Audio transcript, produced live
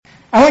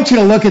I want you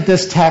to look at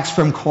this text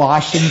from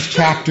Colossians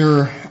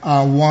chapter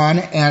 1,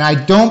 and I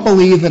don't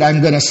believe that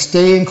I'm going to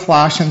stay in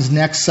Colossians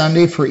next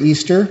Sunday for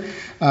Easter,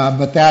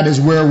 but that is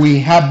where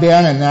we have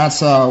been, and that's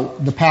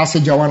the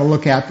passage I want to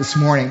look at this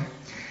morning.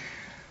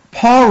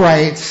 Paul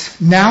writes,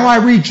 "Now I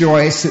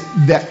rejoice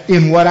that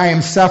in what I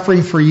am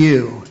suffering for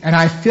you, and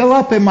I fill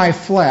up in my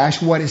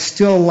flesh what is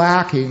still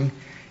lacking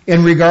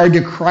in regard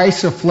to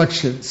Christ's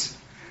afflictions,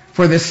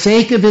 for the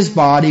sake of his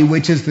body,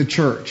 which is the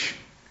church.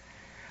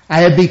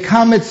 I have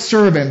become its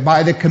servant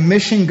by the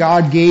commission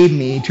God gave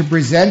me to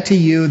present to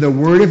you the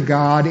Word of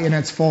God in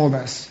its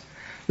fullness,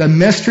 the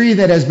mystery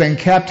that has been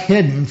kept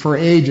hidden for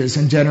ages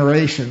and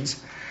generations,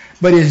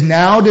 but is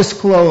now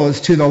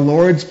disclosed to the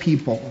Lord's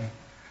people.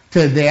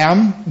 To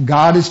them,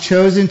 God has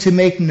chosen to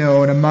make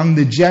known among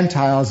the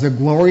Gentiles the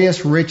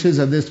glorious riches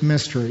of this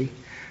mystery,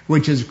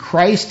 which is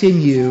Christ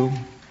in you,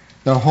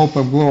 the hope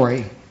of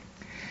glory.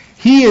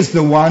 He is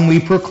the one we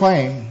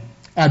proclaim,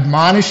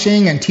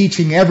 admonishing and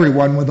teaching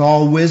everyone with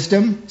all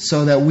wisdom,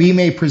 so that we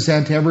may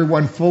present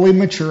everyone fully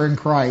mature in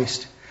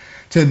Christ.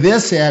 To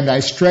this end,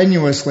 I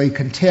strenuously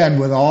contend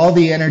with all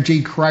the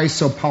energy Christ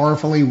so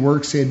powerfully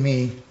works in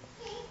me.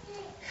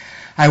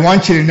 I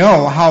want you to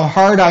know how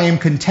hard I am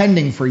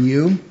contending for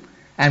you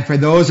and for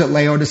those at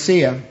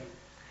Laodicea.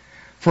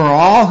 For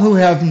all who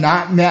have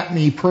not met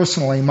me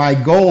personally, my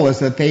goal is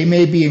that they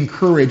may be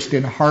encouraged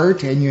in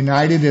heart and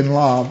united in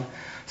love,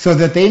 so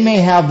that they may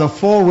have the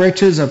full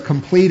riches of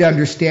complete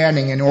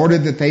understanding, in order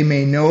that they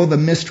may know the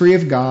mystery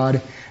of God,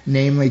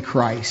 namely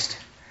Christ,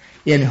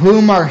 in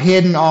whom are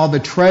hidden all the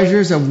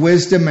treasures of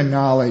wisdom and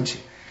knowledge.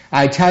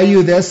 I tell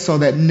you this so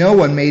that no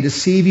one may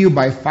deceive you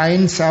by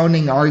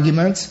fine-sounding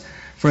arguments,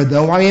 for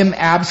though I am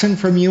absent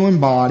from you in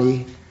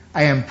body,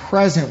 I am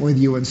present with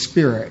you in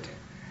spirit,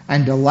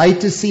 and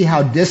delight to see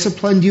how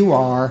disciplined you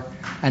are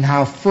and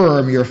how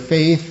firm your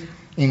faith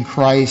in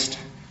Christ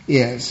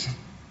is."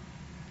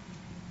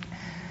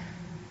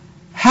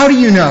 How do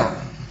you know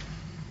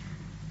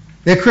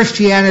that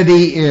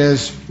Christianity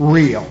is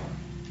real?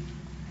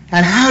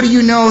 And how do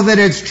you know that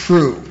it's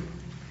true?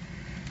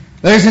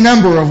 There's a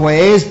number of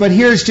ways, but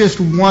here's just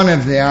one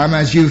of them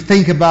as you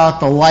think about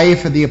the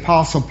life of the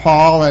Apostle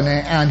Paul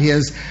and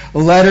his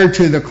letter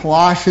to the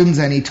Colossians,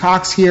 and he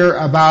talks here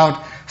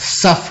about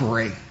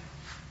suffering.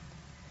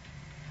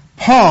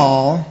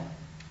 Paul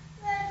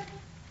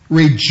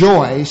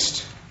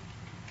rejoiced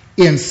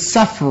in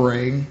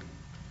suffering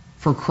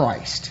for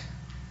Christ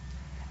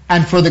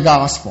and for the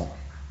gospel.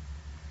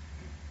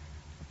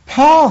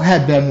 Paul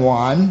had been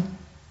one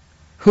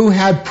who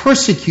had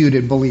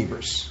persecuted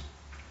believers.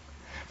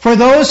 For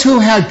those who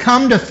had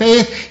come to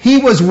faith, he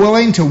was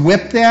willing to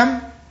whip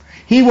them.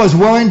 He was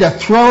willing to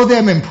throw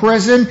them in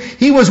prison.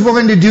 He was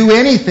willing to do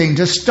anything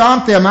to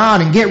stomp them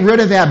out and get rid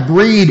of that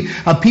breed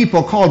of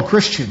people called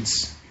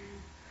Christians.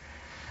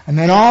 And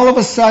then all of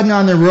a sudden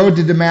on the road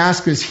to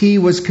Damascus, he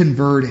was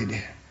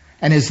converted.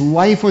 And his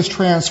life was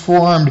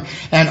transformed.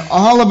 And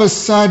all of a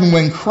sudden,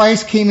 when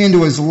Christ came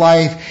into his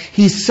life,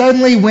 he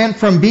suddenly went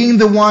from being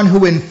the one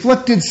who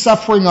inflicted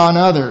suffering on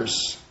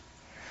others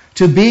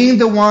to being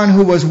the one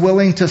who was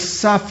willing to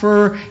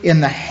suffer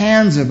in the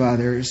hands of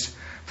others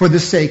for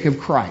the sake of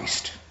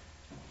Christ.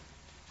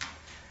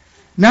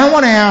 Now I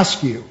want to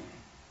ask you,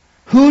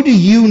 who do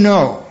you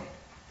know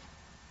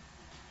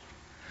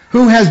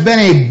who has been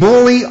a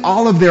bully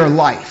all of their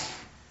life?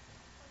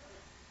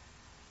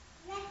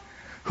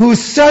 Who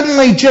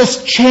suddenly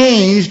just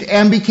changed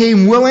and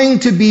became willing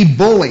to be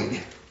bullied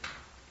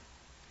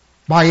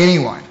by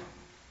anyone?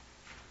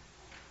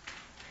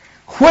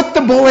 Quit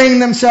the bullying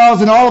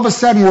themselves, and all of a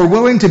sudden were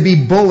willing to be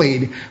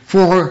bullied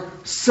for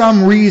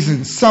some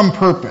reason, some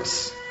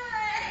purpose.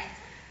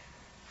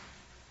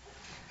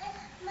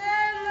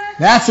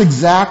 That's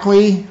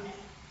exactly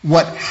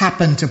what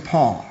happened to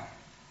Paul.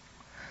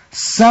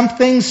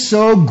 Something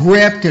so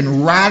gripped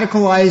and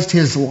radicalized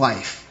his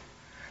life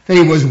that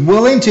he was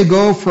willing to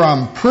go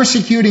from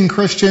persecuting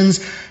Christians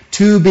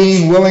to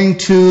being willing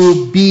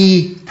to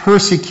be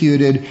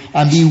persecuted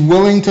and be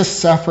willing to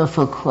suffer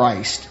for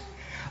Christ.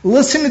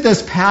 Listen to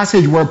this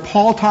passage where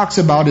Paul talks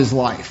about his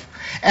life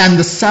and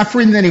the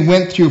suffering that he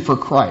went through for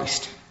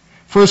Christ.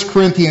 1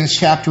 Corinthians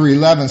chapter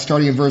 11,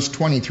 starting in verse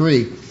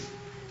 23.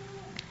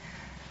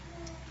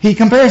 He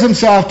compares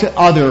himself to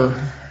other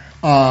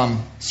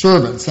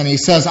servants, and he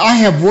says, "I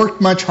have worked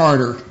much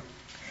harder,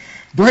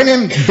 been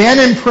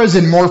in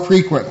prison more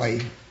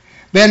frequently,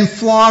 been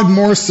flogged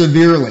more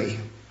severely,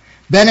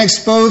 been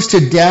exposed to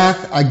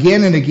death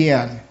again and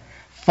again.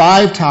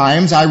 5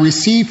 times I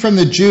received from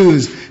the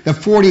Jews the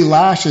 40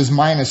 lashes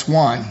minus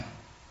 1.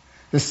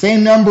 The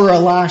same number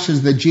of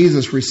lashes that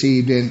Jesus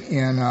received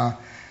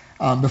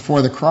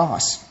before the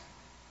cross.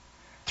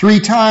 3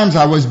 times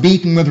I was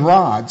beaten with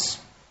rods.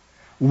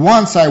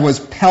 Once I was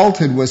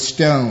pelted with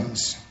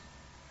stones.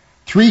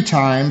 3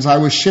 times I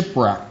was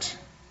shipwrecked.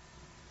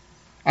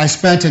 I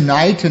spent a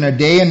night and a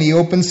day in the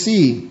open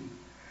sea.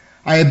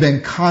 I have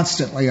been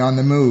constantly on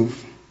the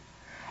move.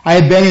 I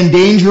have been in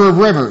danger of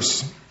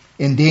rivers,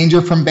 in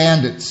danger from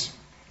bandits,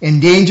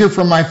 in danger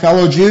from my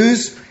fellow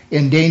Jews,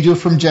 in danger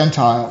from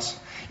Gentiles,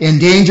 In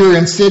danger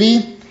in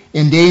city,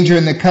 in danger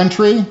in the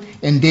country,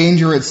 in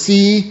danger at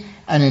sea,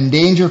 and in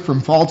danger from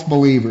false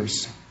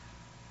believers.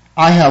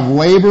 I have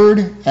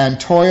labored and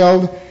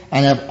toiled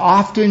and have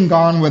often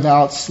gone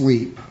without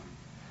sleep.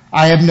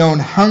 I have known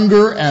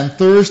hunger and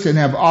thirst and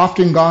have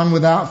often gone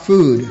without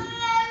food.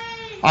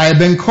 I have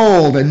been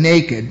cold and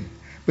naked.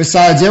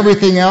 Besides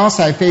everything else,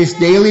 I face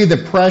daily the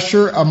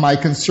pressure of my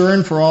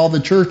concern for all the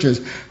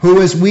churches.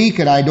 Who is weak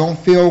and I don't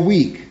feel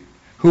weak?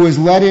 Who is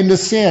led into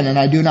sin and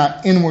I do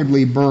not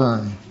inwardly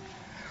burn?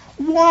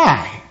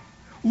 Why?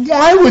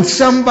 Why would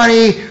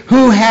somebody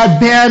who had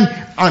been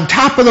on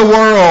top of the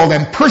world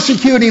and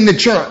persecuting the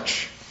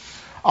church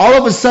all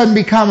of a sudden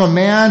become a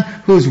man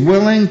who's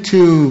willing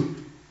to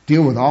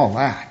deal with all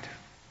that?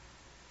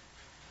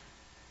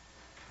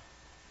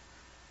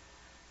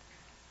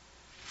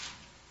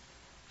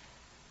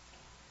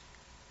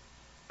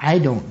 I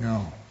don't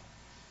know,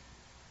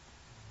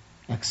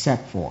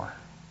 except for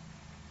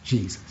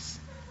Jesus.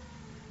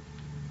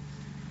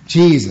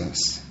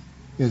 Jesus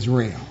is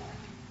real.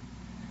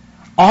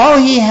 All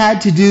he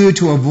had to do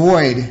to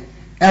avoid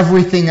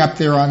everything up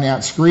there on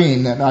that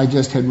screen that I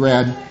just had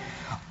read,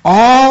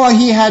 all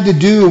he had to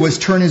do was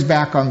turn his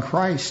back on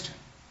Christ.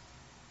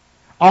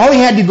 All he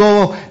had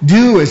to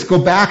do is go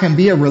back and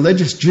be a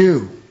religious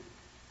Jew.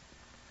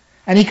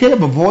 And he could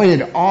have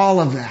avoided all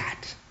of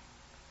that.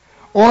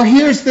 Or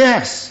here's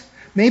this.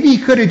 Maybe he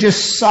could have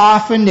just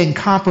softened and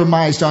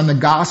compromised on the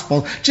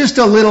gospel just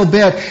a little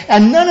bit,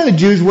 and none of the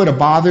Jews would have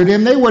bothered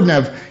him. They wouldn't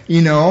have,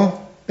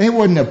 they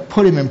wouldn't have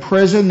put him in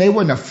prison. They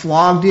wouldn't have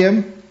flogged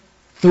him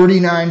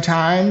 39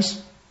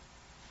 times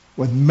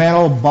with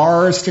metal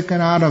bars sticking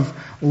out of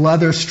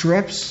leather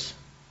strips.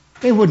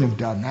 They wouldn't have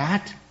done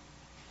that.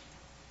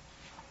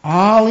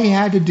 All he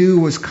had to do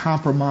was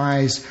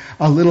compromise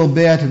a little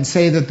bit and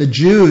say that the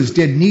Jews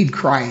did need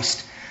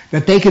Christ,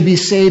 that they could be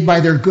saved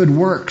by their good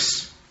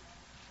works,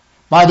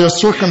 by their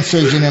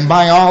circumcision, and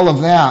by all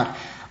of that.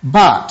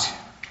 But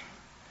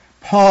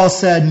Paul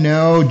said,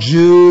 no,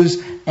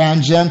 Jews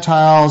and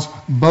Gentiles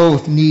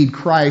both need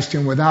Christ,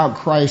 and without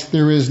Christ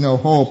there is no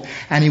hope.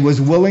 And he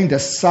was willing to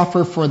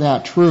suffer for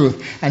that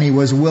truth, and he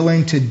was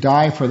willing to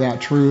die for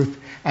that truth.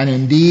 And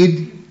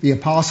indeed, the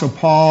Apostle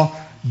Paul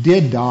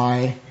did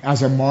die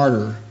as a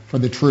martyr for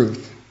the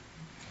truth.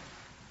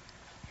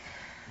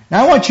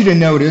 Now I want you to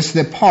notice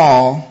that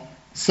Paul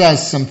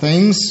says some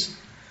things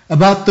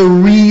about the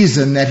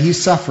reason that he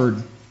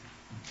suffered.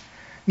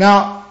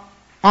 Now,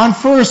 on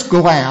first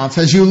glance,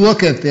 as you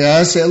look at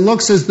this, it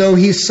looks as though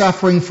he's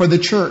suffering for the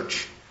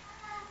church.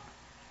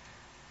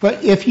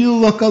 But if you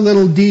look a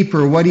little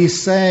deeper, what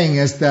he's saying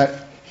is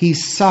that he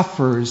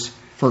suffers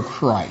for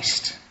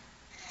Christ.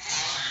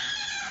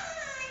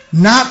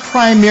 Not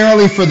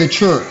primarily for the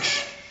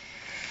church.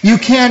 You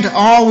can't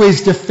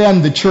always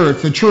defend the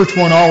church. The church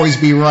won't always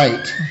be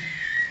right.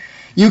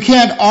 You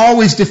can't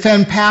always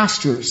defend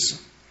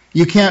pastors.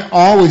 You can't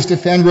always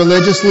defend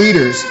religious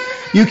leaders.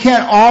 You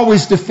can't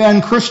always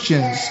defend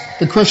Christians,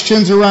 the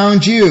Christians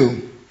around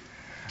you.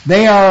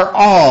 They are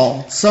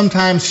all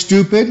sometimes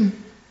stupid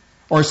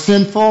or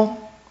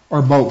sinful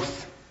or both.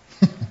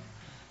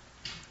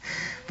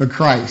 But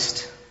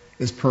Christ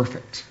is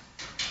perfect.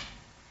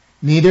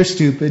 Neither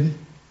stupid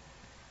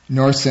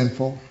nor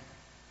sinful,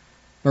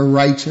 but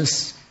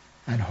righteous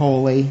and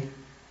holy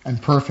and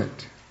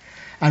perfect.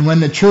 And when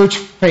the church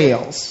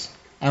fails,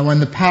 and when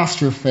the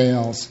pastor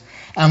fails,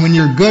 and when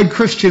your good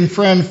Christian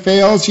friend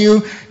fails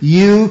you,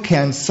 you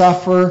can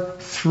suffer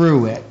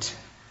through it.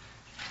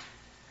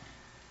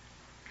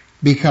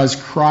 Because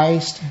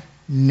Christ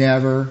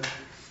never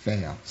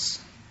fails.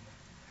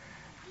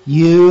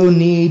 You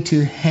need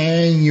to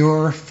hang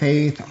your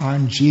faith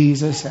on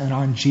Jesus and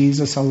on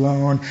Jesus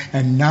alone,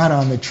 and not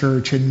on the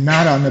church, and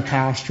not on the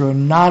pastor,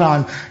 and not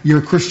on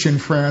your Christian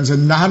friends,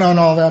 and not on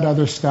all that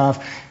other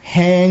stuff.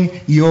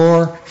 Hang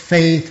your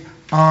faith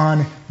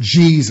on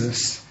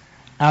Jesus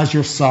as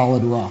your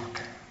solid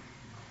rock.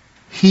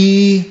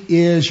 He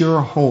is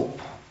your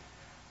hope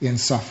in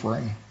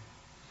suffering.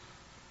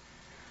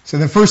 So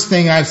the first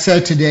thing I've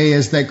said today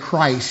is that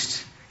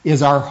Christ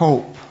is our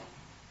hope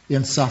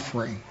in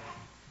suffering.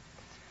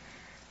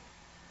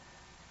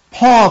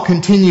 Paul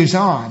continues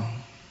on,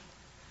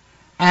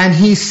 and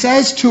he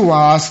says to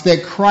us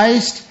that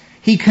Christ,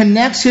 he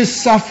connects his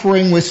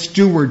suffering with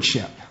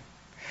stewardship.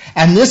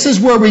 And this is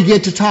where we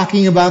get to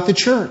talking about the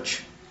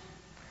church.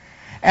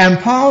 And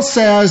Paul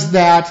says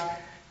that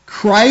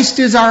Christ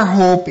is our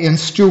hope in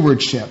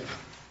stewardship.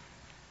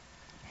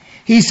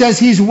 He says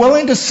he's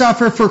willing to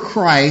suffer for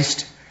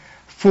Christ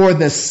for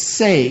the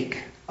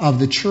sake of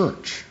the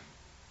church.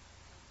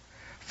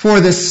 For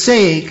the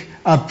sake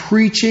of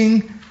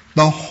preaching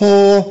the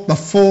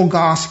full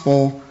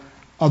gospel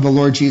of the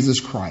Lord Jesus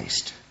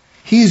Christ.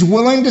 He's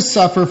willing to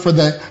suffer for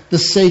the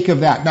sake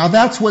of that. Now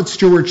that's what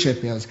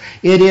stewardship is.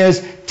 It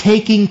is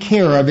taking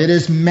care of. It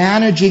is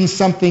managing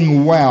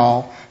something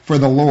well for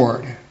the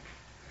Lord.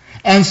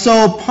 And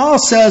so Paul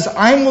says,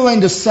 I'm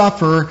willing to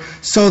suffer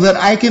so that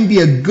I can be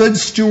a good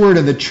steward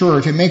of the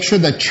church and make sure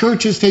the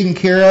church is taken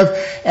care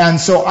of, and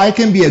so I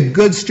can be a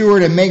good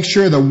steward and make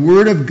sure the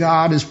Word of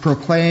God is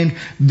proclaimed.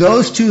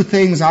 Those two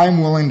things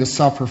I'm willing to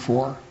suffer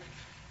for.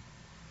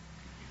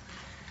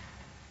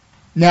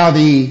 Now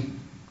the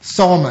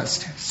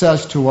psalmist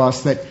says to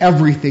us that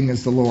everything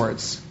is the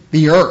Lord's,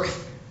 the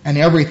earth and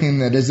everything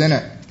that is in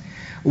it.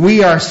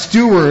 We are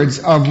stewards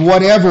of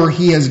whatever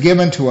He has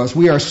given to us.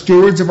 We are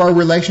stewards of our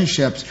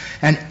relationships.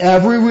 And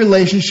every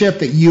relationship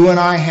that you and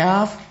I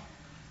have,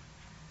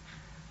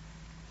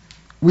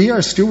 we are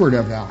a steward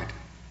of that.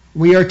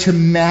 We are to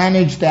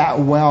manage that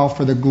well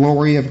for the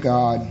glory of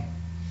God.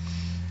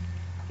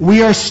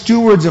 We are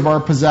stewards of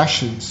our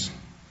possessions.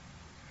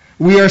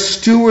 We are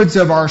stewards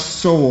of our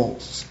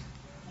souls,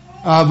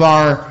 of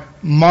our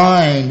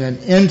mind and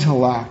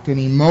intellect and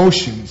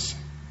emotions.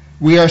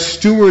 We are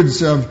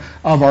stewards of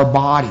our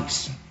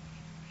bodies.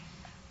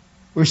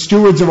 We're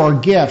stewards of our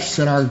gifts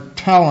and our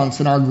talents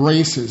and our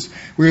graces.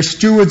 We are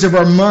stewards of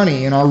our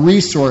money and our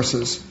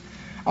resources,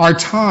 our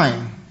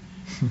time.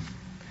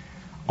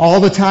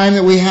 All the time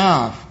that we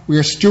have, we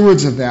are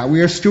stewards of that.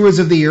 We are stewards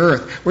of the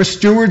earth. We're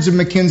stewards of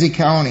McKenzie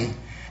County.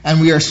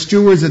 And we are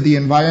stewards of the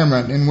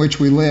environment in which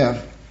we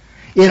live.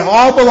 It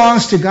all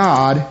belongs to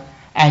God,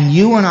 and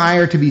you and I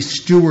are to be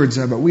stewards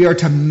of it. We are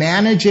to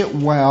manage it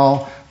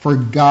well for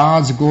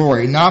God's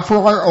glory. Not for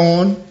our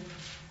own,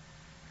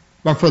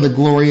 but for the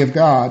glory of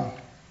God.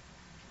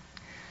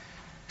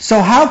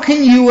 So how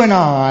can you and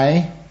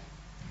I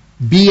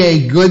be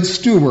a good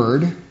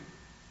steward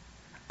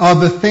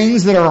of the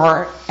things that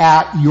are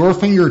at your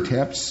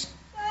fingertips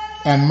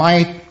and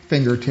my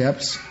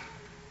fingertips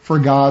for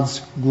God's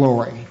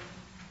glory?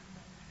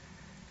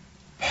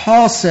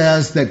 Paul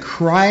says that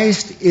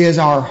Christ is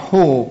our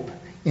hope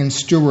in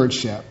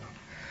stewardship.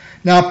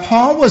 Now,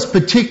 Paul was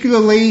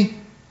particularly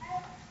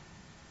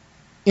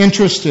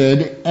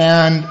interested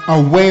and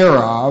aware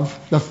of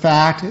the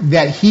fact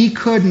that he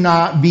could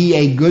not be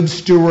a good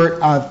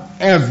steward of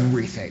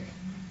everything.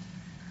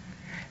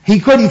 He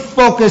couldn't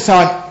focus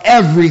on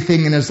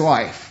everything in his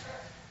life.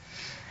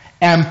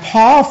 And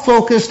Paul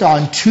focused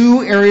on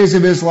two areas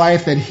of his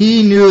life that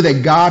he knew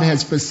that God had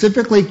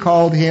specifically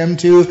called him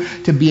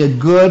to be a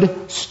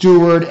good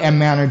steward and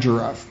manager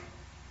of.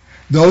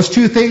 Those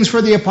two things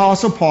for the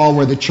Apostle Paul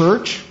were the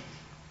church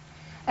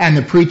and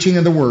the preaching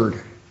of the Word.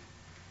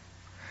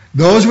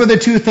 Those were the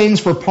two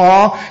things for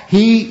Paul.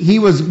 He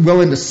was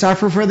willing to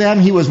suffer for them.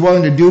 He was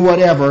willing to do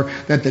whatever,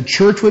 that the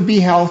church would be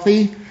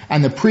healthy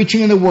and the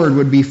preaching of the Word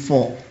would be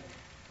full.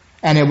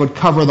 And it would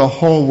cover the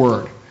whole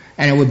Word.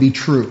 And it would be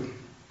true.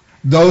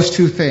 Those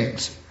two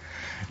things.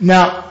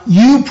 Now,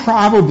 you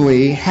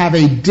probably have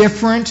a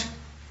different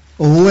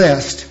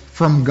list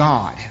from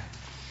God.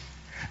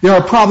 There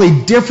are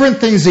probably different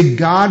things that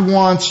God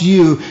wants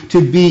you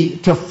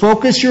to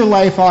focus your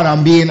life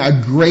on being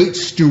a great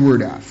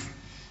steward of.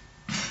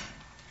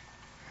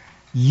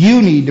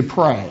 You need to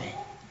pray.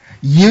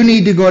 You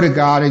need to go to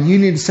God and you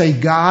need to say,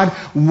 God,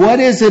 what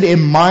is it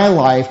in my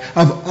life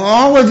of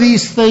all of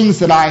these things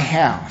that I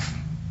have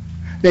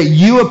that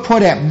you have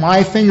put at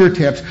my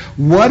fingertips?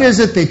 What is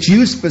it that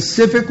you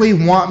specifically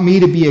want me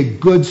to be a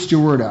good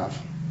steward of?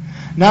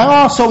 Now,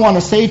 I also want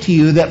to say to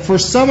you that for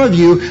some of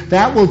you,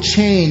 that will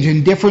change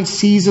in different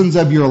seasons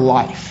of your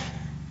life.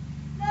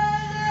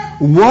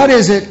 What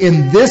is it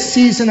in this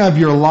season of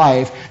your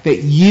life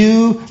that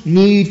you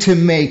need to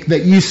make,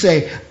 that you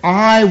say,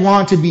 I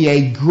want to be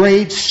a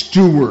great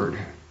steward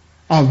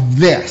of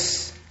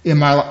this in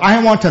my life.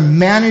 I want to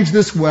manage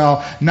this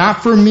well,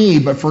 not for me,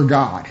 but for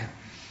God.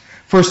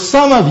 For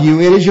some of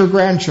you, it is your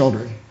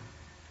grandchildren.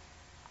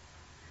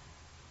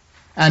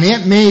 And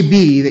it may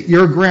be that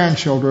your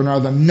grandchildren are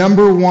the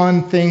number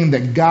one thing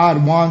that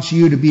God wants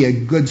you to be a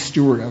good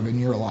steward of in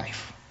your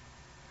life.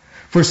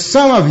 For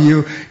some of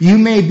you, you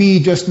may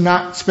be just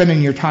not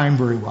spending your time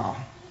very well.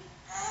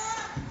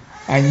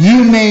 And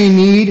you may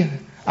need,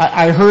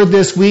 I heard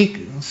this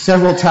week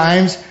several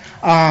times,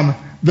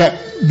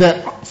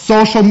 that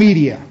social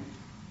media,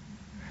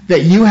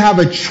 that you have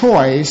a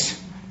choice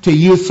to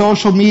use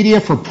social media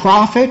for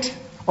profit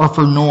or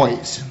for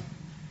noise.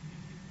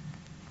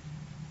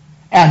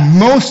 And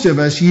most of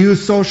us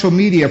use social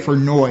media for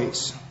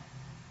noise.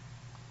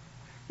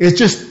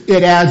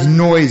 It adds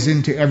noise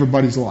into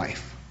everybody's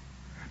life.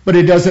 But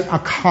it doesn't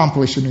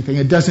accomplish anything.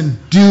 It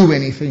doesn't do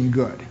anything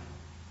good.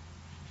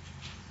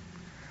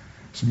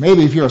 So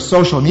maybe if you're a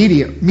social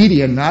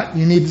media nut,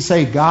 you need to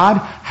say, God,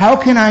 how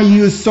can I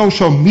use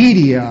social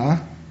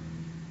media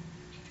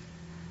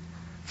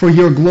for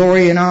your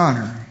glory and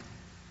honor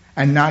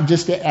and not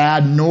just to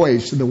add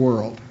noise to the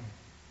world?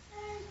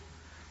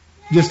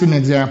 Just an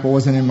example,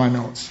 wasn't in my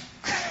notes.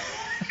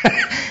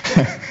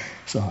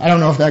 So I don't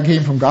know if that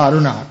came from God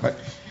or not, but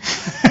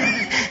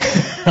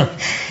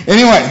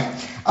anyway,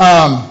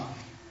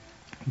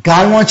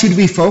 God wants you to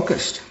be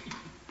focused.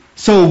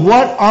 So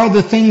what are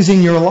the things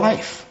in your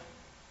life?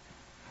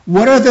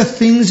 What are the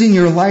things in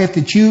your life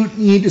that you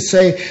need to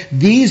say,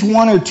 these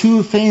one or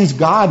two things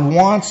God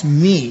wants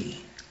me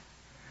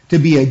to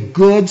be a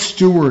good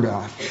steward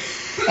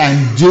of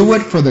and do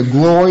it for the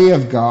glory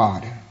of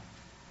God.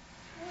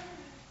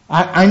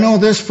 I know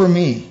this for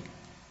me.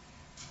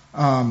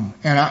 And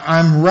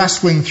I'm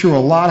wrestling through a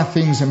lot of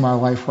things in my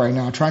life right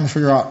now, trying to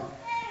figure out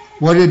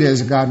what it is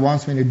that God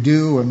wants me to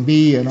do and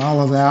be and all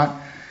of that.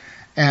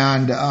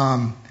 And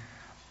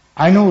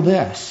I know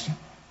this.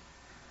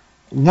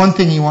 One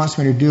thing He wants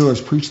me to do is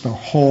preach the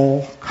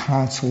whole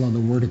counsel of the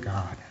Word of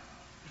God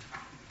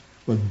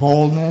with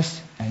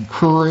boldness and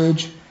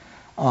courage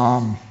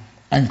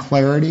and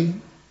clarity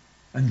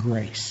and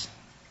grace.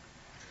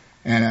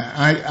 And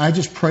I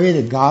just pray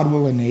that God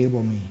will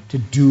enable me to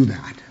do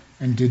that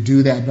and to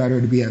do that better,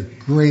 to be a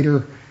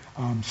greater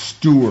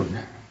steward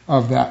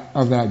of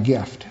that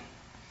gift.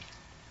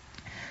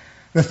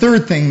 The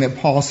third thing that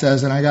Paul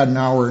says, and I got an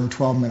hour and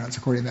 12 minutes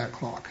according to that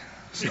clock.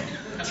 So.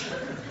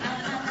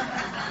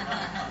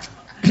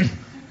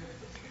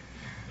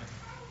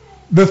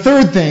 The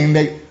third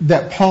thing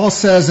that Paul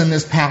says in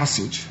this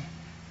passage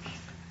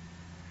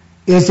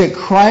is that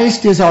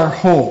Christ is our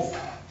hope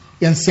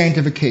in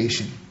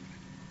sanctification.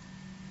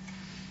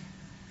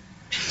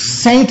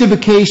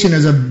 Sanctification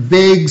is a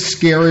big,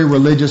 scary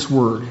religious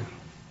word.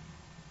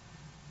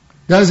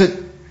 Does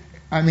it?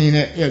 I mean,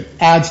 it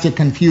adds to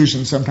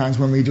confusion sometimes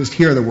when we just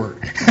hear the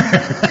word.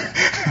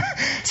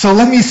 So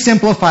let me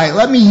simplify it.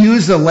 Let me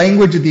use the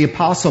language of the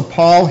Apostle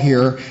Paul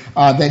here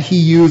that he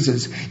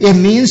uses. It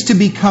means to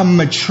become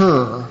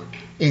mature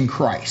in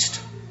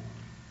Christ.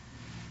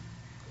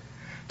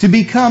 To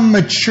become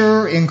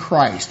mature in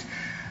Christ.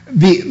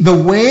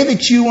 The way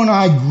that you and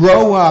I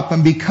grow up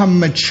and become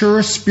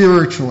mature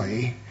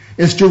spiritually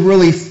is to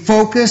really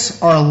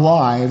focus our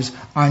lives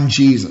on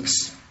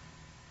Jesus.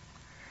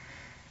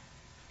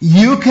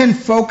 You can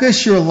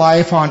focus your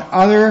life on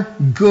other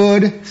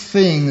good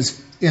things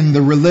in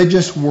the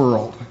religious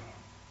world,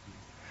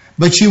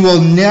 but you will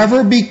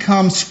never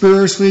become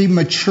spiritually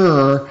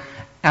mature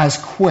as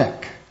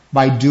quick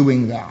by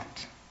doing that.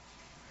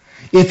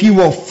 If you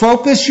will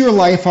focus your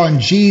life on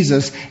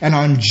Jesus and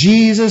on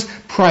Jesus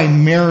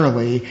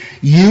primarily,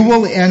 you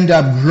will end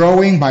up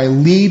growing by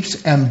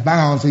leaps and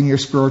bounds in your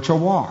spiritual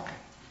walk.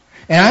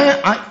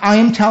 And I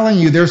am telling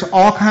you, there's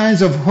all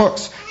kinds of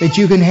hooks that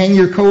you can hang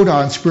your coat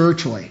on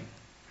spiritually,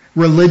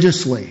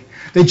 religiously,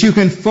 that you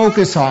can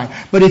focus on.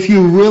 But if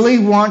you really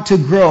want to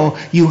grow,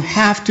 you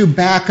have to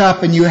back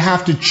up and you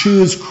have to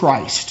choose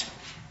Christ.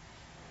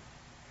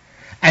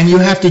 And you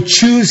have to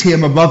choose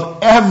Him above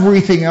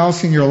everything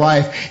else in your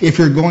life if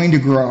you're going to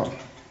grow.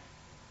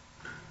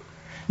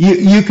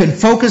 You can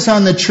focus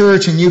on the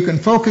church and you can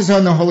focus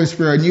on the Holy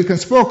Spirit and you can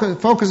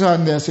focus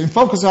on this and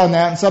focus on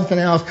that and something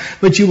else,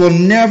 but you will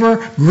never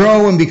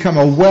grow and become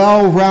a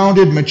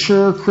well-rounded,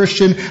 mature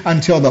Christian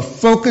until the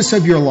focus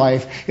of your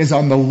life is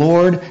on the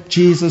Lord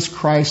Jesus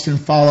Christ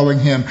and following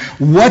Him.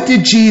 What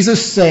did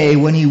Jesus say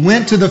when He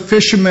went to the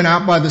fishermen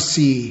out by the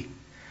sea?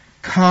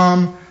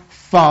 Come,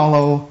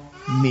 follow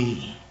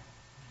me.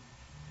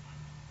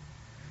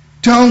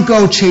 Don't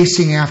go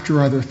chasing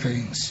after other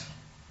things.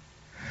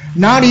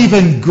 Not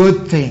even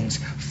good things.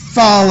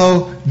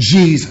 Follow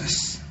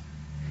Jesus.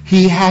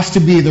 He has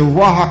to be the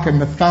rock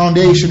and the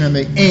foundation and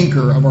the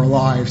anchor of our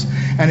lives.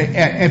 And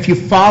if you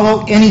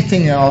follow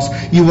anything else,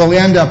 you will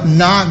end up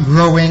not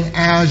growing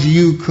as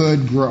you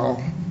could grow.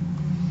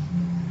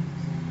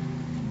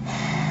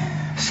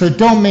 So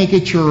don't make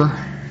it your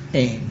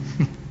aim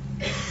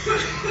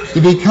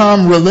to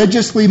become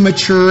religiously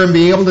mature and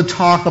be able to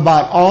talk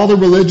about all the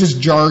religious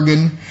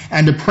jargon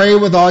and to pray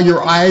with all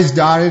your I's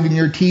dotted and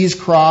your T's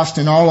crossed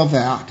and all of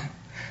that.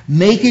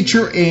 Make it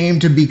your aim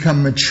to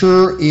become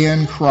mature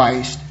in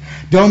Christ.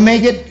 Don't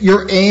make it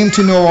your aim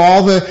to know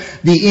all the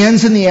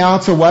ins and the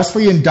outs of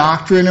Wesleyan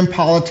doctrine and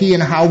polity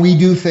and how we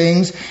do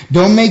things.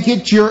 Don't make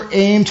it your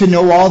aim to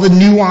know all the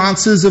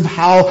nuances of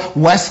how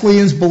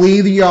Wesleyans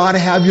believe you ought to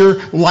have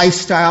your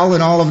lifestyle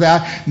and all of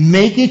that.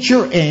 Make it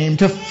your aim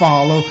to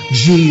follow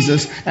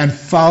Jesus and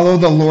follow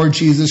the Lord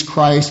Jesus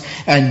Christ,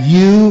 and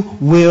you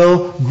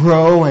will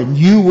grow and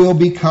you will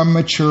become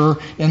mature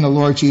in the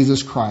Lord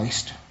Jesus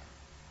Christ.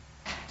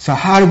 So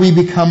how do we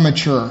become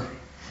mature?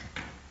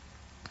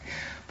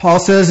 Paul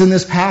says in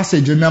this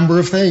passage a number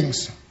of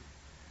things.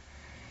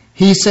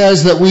 He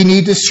says that we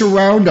need to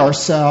surround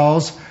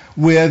ourselves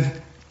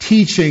with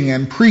teaching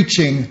and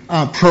preaching,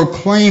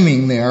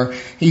 proclaiming there.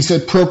 He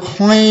said,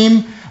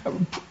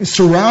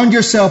 surround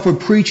yourself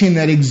with preaching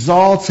that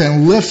exalts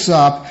and lifts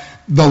up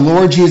the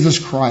Lord Jesus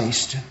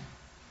Christ.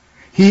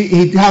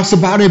 He talks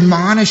about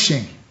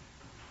admonishing.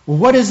 Well,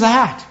 what is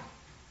that?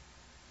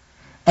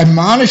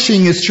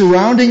 Admonishing is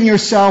surrounding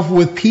yourself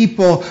with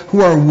people who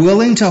are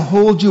willing to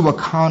hold you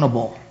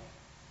accountable.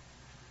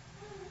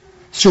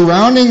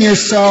 Surrounding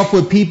yourself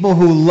with people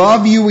who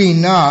love you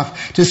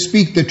enough to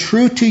speak the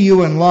truth to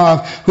you in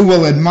love, who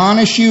will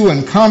admonish you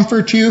and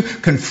comfort you,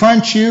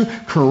 confront you,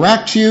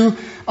 correct you,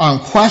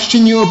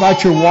 question you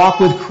about your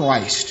walk with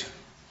Christ.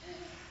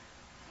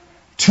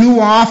 Too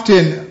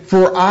often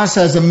for us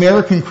as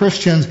American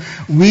Christians,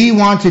 we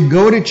want to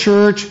go to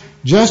church,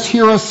 just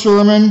hear a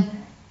sermon.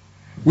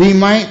 We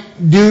might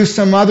do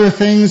some other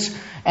things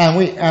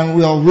And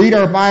we'll read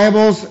our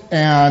Bibles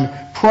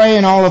and pray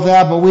and all of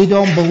that, but we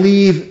don't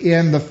believe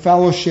in the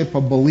fellowship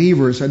of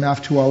believers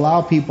enough to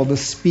allow people to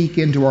speak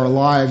into our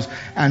lives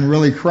and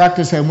really correct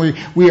us. And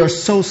we are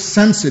so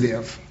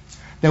sensitive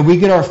that we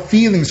get our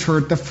feelings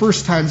hurt the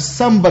first time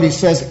somebody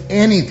says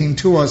anything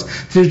to us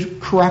to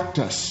correct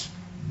us.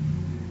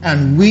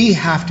 And we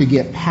have to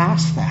get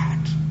past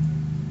that.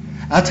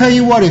 I'll tell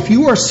you what, if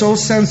you are so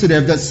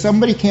sensitive that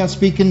somebody can't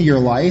speak into your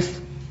life,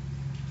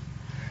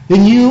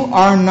 then you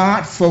are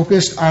not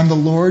focused on the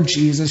Lord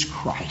Jesus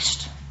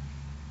Christ.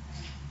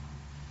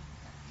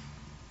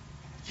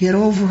 Get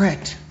over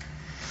it.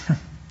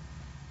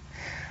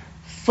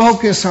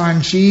 Focus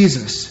on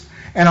Jesus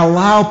and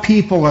allow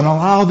people and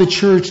allow the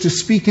church to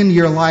speak into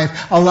your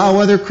life. Allow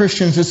other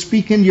Christians to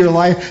speak into your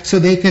life so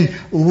they can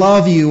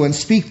love you and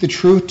speak the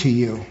truth to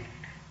you.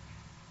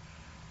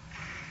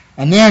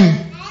 And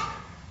then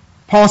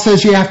Paul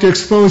says you have to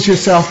expose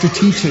yourself to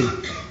teaching.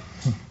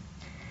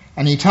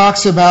 And he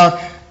talks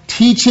about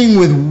teaching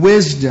with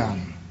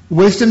wisdom.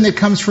 Wisdom that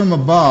comes from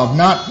above.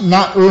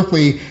 Not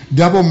earthly,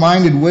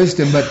 double-minded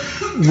wisdom, but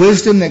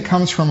wisdom that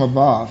comes from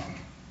above.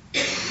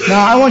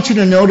 Now, I want you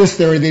to notice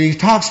there that he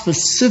talks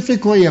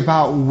specifically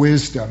about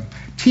wisdom.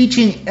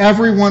 Teaching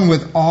everyone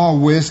with all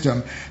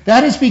wisdom.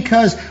 That is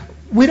because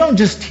we don't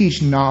just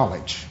teach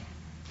knowledge.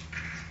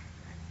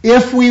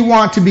 If we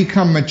want to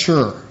become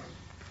mature,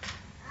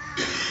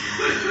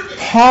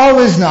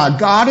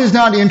 God is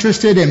not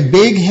interested in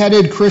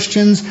big-headed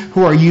Christians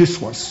who are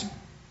useless.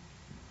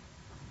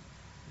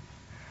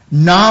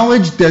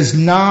 Knowledge does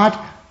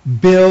not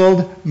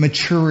build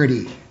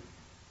maturity.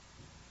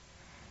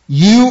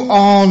 You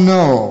all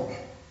know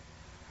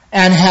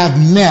and have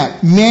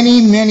met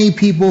many, many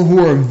people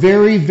who are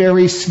very,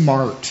 very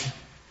smart,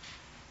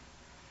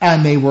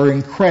 and they were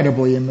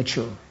incredibly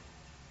immature.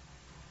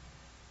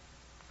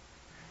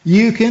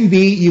 You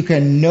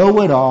can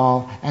know it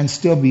all and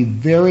still be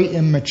very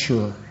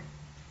immature.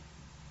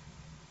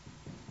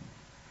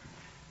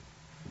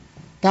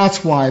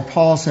 That's why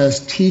Paul says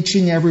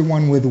teaching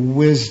everyone with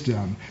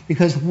wisdom.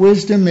 Because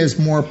wisdom is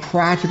more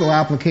practical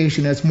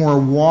application. It's more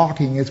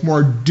walking. It's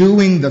more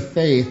doing the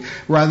faith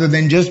rather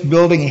than just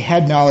building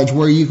head knowledge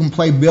where you can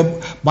play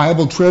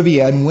Bible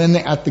trivia and win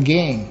at the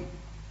game.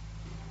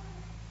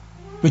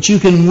 But you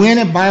can win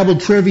at Bible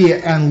trivia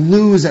and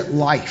lose at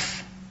life.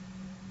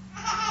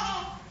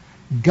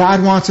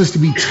 God wants us to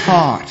be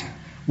taught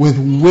with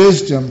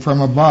wisdom from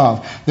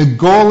above. The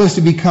goal is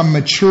to become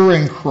mature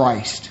in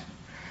Christ.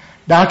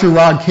 Dr.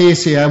 Rod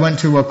Casey, I went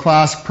to a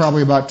class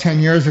probably about 10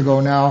 years ago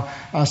now.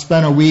 I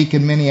spent a week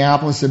in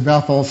Minneapolis at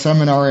Bethel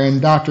Seminary,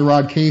 and Dr.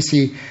 Rod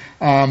Casey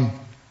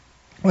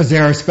was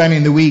there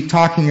spending the week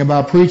talking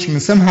about preaching.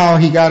 And somehow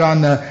he got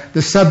on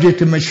the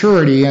subject of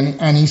maturity,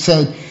 and he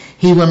said,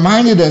 he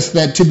reminded us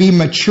that to be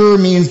mature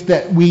means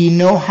that we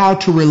know how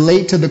to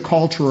relate to the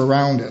culture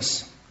around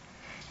us.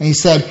 And he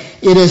said,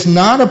 it is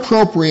not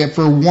appropriate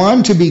for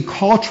one to be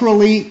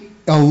culturally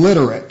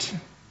illiterate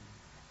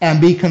and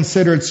be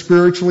considered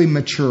spiritually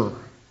mature.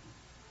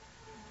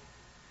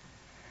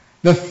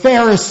 The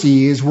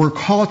Pharisees were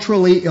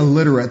culturally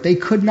illiterate. They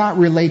could not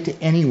relate to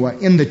anyone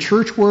in the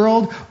church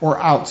world or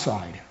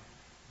outside.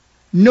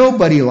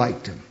 Nobody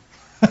liked them.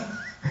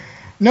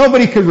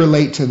 Nobody could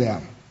relate to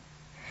them.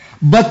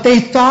 But they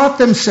thought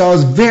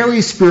themselves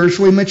very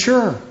spiritually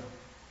mature.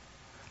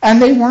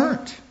 And they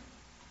weren't.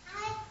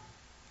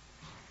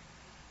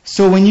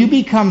 So when you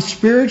become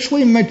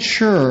spiritually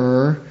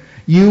mature,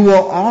 you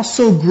will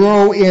also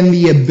grow in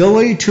the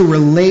ability to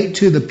relate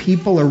to the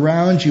people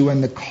around you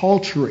and the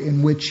culture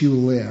in which you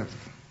live.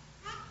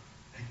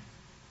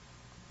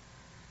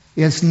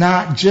 It's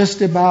not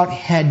just about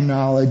head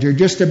knowledge or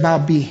just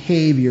about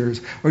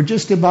behaviors or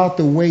just about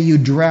the way you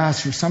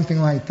dress or something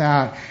like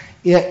that.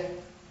 It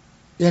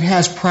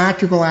has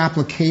practical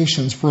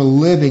applications for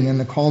living in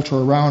the culture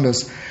around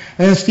us.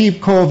 And Steve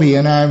Covey,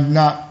 and I'm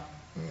not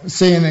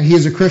saying that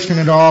he's a Christian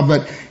at all,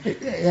 but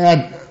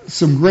had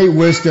some great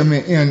wisdom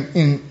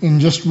in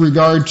just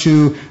regard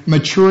to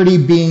maturity,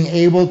 being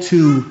able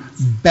to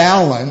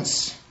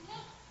balance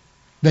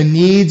the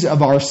needs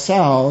of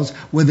ourselves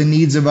with the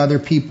needs of other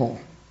people.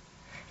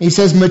 He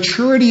says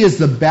maturity is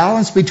the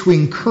balance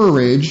between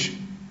courage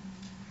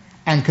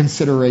and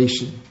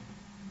consideration.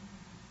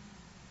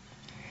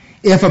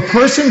 If a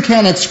person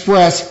can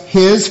express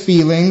his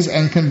feelings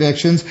and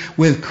convictions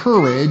with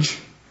courage,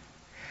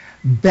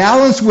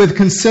 balanced with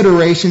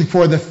consideration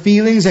for the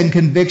feelings and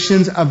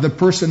convictions of the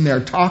person they're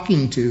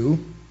talking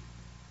to,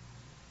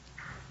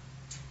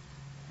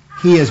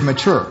 he is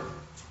mature.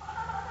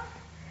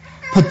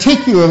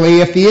 Particularly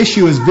if the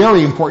issue is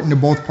very important to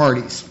both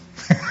parties.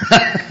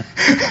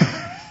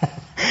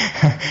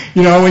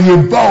 You know, when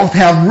you both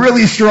have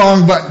really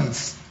strong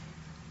buttons.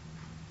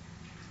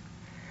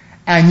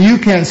 And you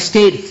can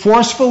state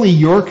forcefully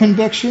your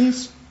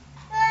convictions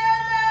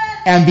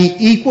and be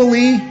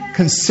equally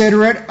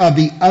considerate of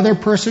the other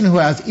person who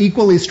has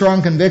equally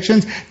strong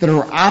convictions that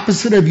are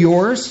opposite of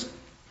yours.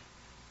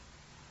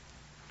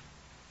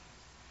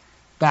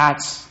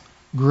 That's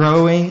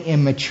growing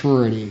in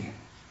maturity.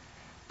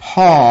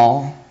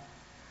 Paul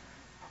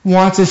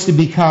wants us to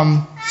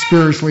become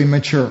spiritually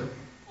mature.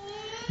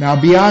 Now,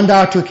 beyond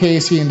Dr.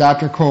 Casey and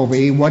Dr.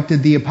 Covey, what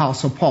did the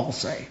Apostle Paul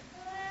say?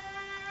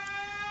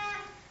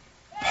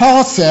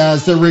 Paul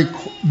says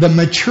the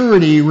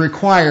maturity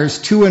requires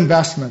two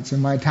investments,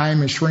 and my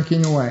time is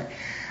shrinking away.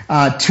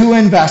 Two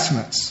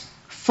investments.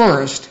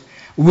 First,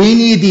 we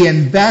need the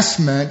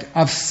investment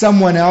of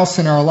someone else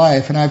in our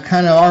life. And I've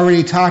kind of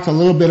already talked a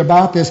little bit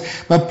about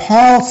this, but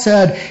Paul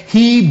said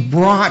he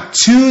brought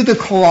to the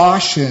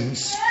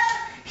Colossians,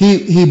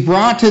 he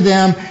brought to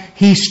them,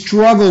 he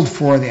struggled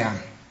for them.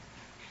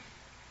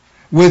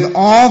 With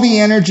all the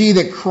energy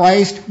that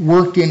Christ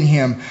worked in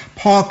him,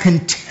 Paul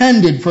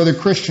contended for the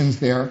Christians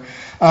there.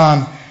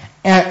 And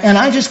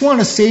I just want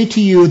to say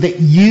to you that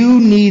you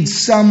need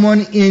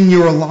someone in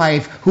your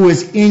life who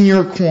is in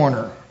your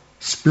corner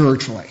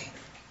spiritually.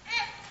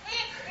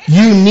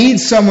 You need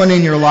someone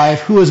in your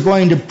life who is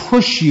going to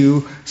push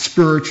you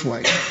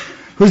spiritually,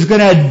 who's going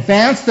to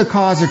advance the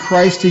cause of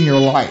Christ in your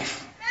life.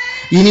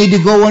 You need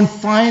to go and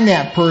find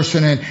that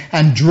person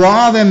and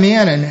draw them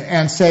in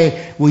and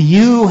say, will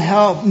you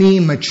help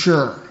me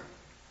mature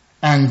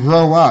and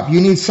grow up?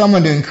 You need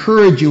someone to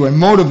encourage you and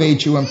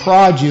motivate you and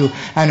prod you,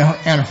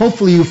 and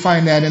hopefully you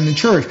find that in the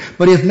church.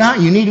 But if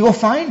not, you need to go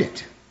find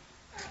it.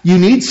 You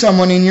need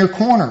someone in your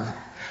corner.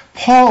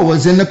 Paul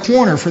was in the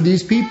corner for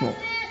these people.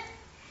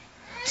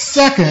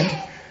 Second,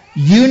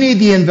 you need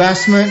the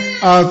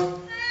investment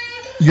of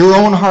your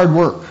own hard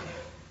work.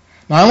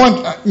 Now,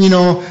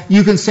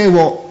 you can say,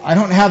 well, I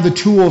don't have the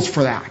tools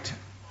for that.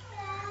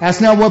 That's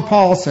not what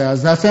Paul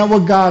says. That's not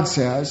what God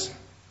says.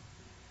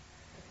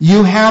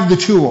 You have the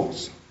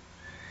tools.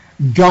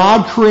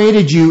 God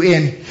created you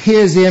in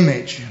His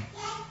image.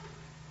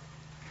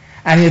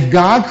 And if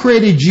God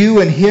created you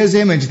in His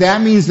image,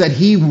 that means that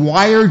He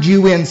wired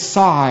you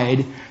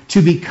inside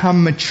to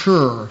become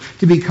mature,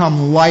 to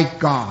become like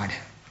God.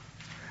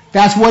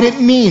 That's what it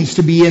means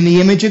to be in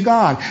the image of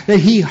God, that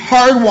He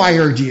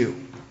hardwired you.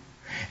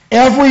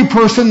 Every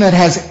person that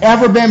has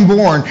ever been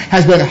born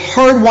has been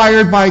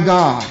hardwired by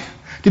God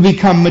to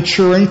become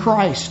mature in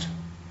Christ.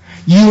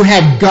 You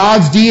have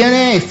God's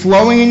DNA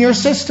flowing in your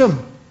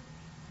system.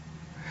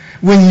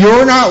 When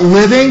you're not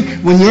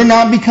living, when you're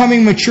not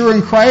becoming mature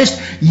in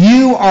Christ,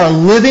 you are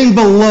living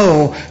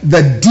below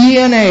the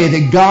DNA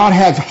that God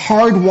has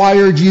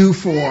hardwired you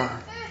for.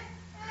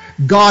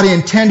 God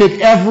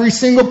intended every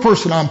single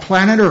person on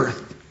planet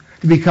Earth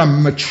to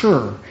become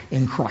mature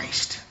in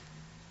Christ.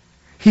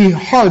 He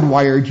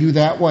hardwired you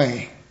that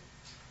way.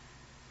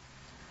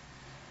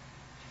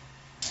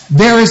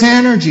 There is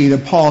energy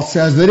that Paul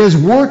says that is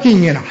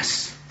working in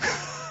us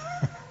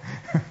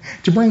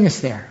to bring us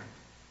there.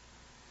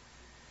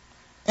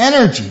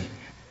 Energy.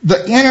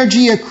 The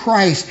energy of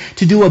Christ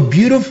to do a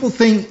beautiful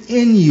thing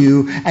in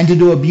you and to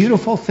do a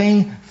beautiful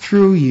thing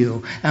through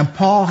you. And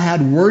Paul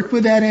had worked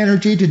with that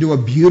energy to do a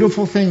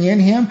beautiful thing in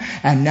him,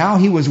 and now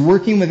he was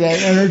working with that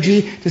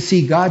energy to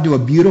see God do a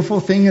beautiful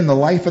thing in the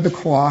life of the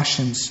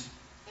Colossians.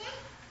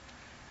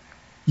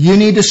 You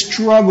need to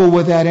struggle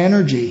with that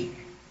energy.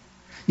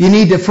 You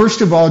need to,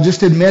 first of all,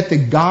 just admit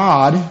that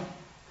God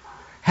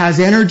has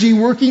energy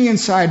working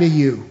inside of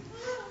you.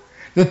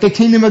 That the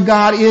kingdom of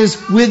God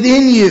is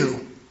within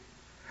you.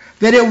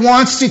 That it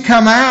wants to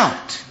come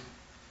out.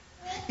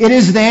 It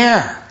is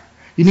there.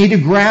 You need to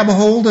grab a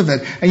hold of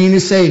it. And you need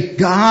to say,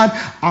 God,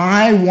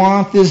 I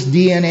want this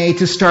DNA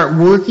to start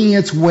working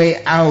its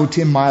way out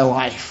in my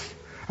life.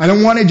 I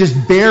don't want it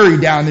just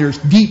buried down there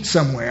deep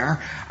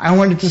somewhere. I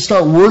want it to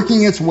start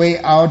working its way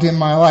out in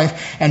my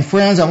life. And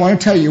friends, I want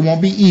to tell you, it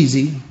won't be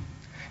easy.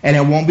 And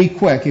it won't be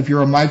quick. If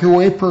you're a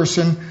microwave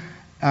person,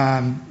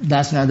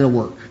 that's not going to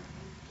work.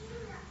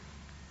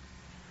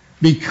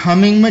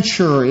 Becoming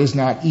mature is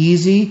not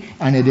easy,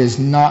 and it is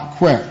not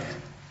quick.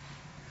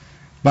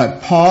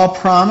 But Paul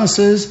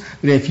promises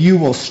that if you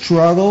will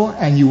struggle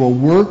and you will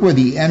work with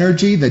the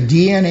energy, the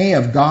DNA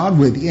of God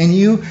within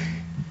you,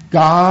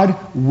 God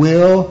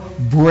will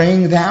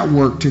bring that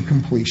work to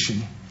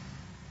completion.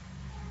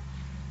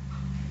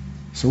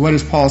 So what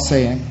is Paul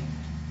saying?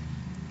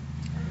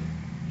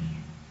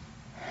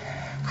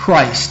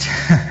 Christ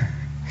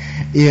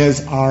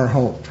is our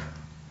hope.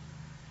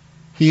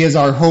 He is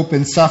our hope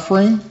in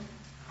suffering,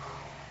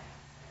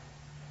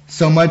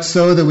 so much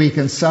so that we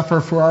can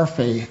suffer for our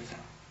faith.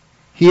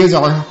 He is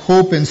our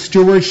hope in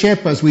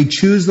stewardship as we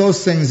choose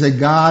those things that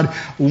God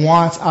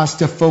wants us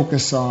to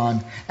focus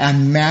on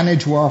and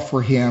manage well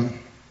for Him.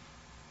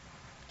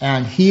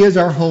 And He is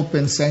our hope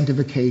in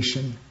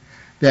sanctification,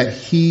 that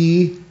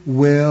He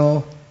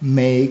will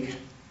make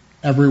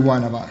every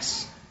one of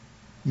us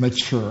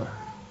mature.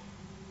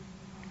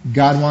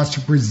 God wants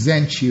to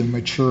present you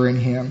mature in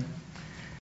Him.